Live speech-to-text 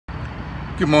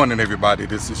Good morning, everybody.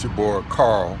 This is your boy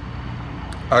Karl.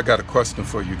 I got a question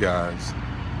for you guys.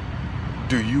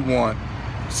 Do you want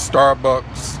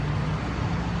Starbucks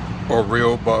or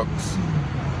real bucks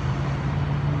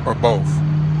or both?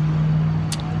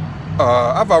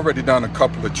 I've already done a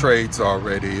couple of trades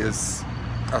already. I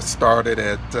started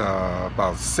at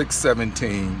about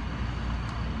 6:17,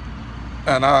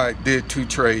 and I did 2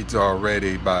 trades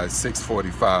already by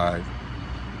 6:45,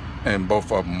 and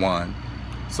both of them won.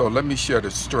 So let me share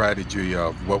the strategy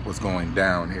of what was going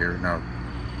down here. Now,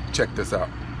 check this out.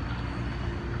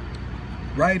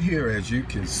 Right here, as you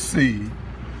can see,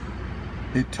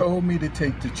 it told me to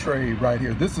take the trade right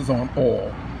here. This is on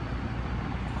oil.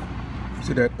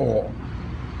 See that oil?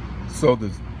 So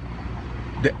the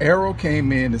arrow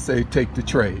came in and said take the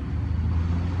trade.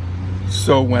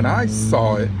 So when I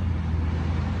saw it,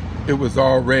 it was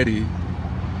already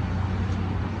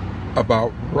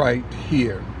about right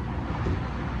here.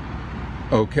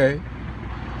 Okay,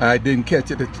 I didn't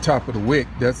catch it at the top of the wick.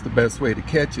 That's the best way to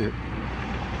catch it.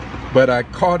 But I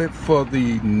caught it for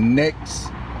the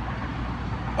next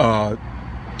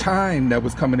time that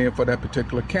was coming in for that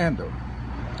particular candle.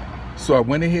 So I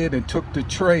went ahead and took the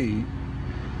trade,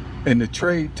 and the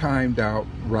trade timed out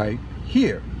right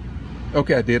here.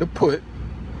 Okay, I did a put.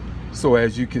 So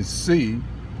as you can see,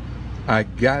 I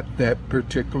got that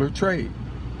particular trade.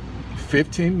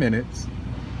 15 minutes,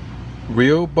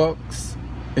 real bucks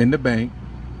in the bank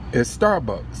is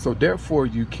Starbucks. So therefore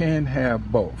you can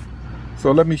have both.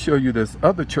 So let me show you this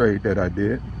other trade that I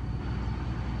did.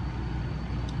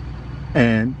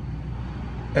 And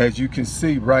as you can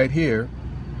see right here,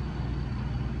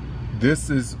 this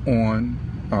is on,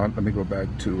 let me go back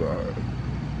to,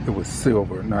 it was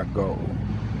silver, not gold.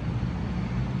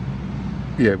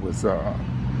 Yeah, it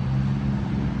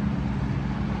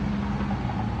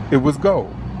was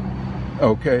gold.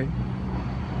 Okay.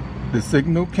 The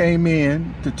signal came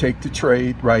in to take the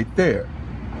trade right there,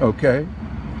 okay?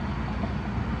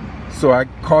 So I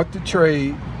caught the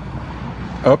trade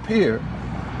up here,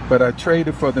 but I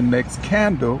traded for the next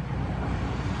candle,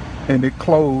 and it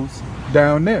closed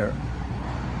down there.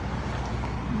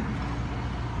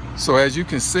 So as you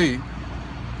can see,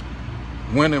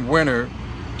 winner, winner,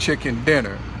 chicken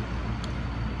dinner.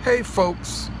 Hey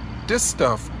folks, this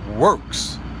stuff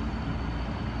works.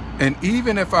 And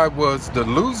even if I was to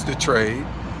lose the trade,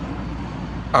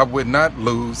 I would not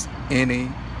lose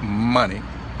any money.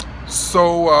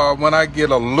 So when I get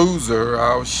a loser,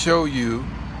 I'll show you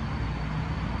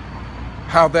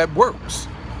how that works.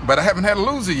 But I haven't had a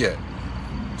loser yet.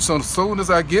 So as soon as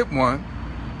I get one,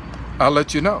 I'll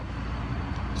let you know.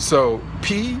 So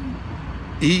P-E-A-C-E.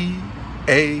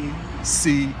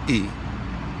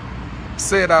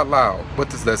 Say it out loud. What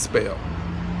does that spell?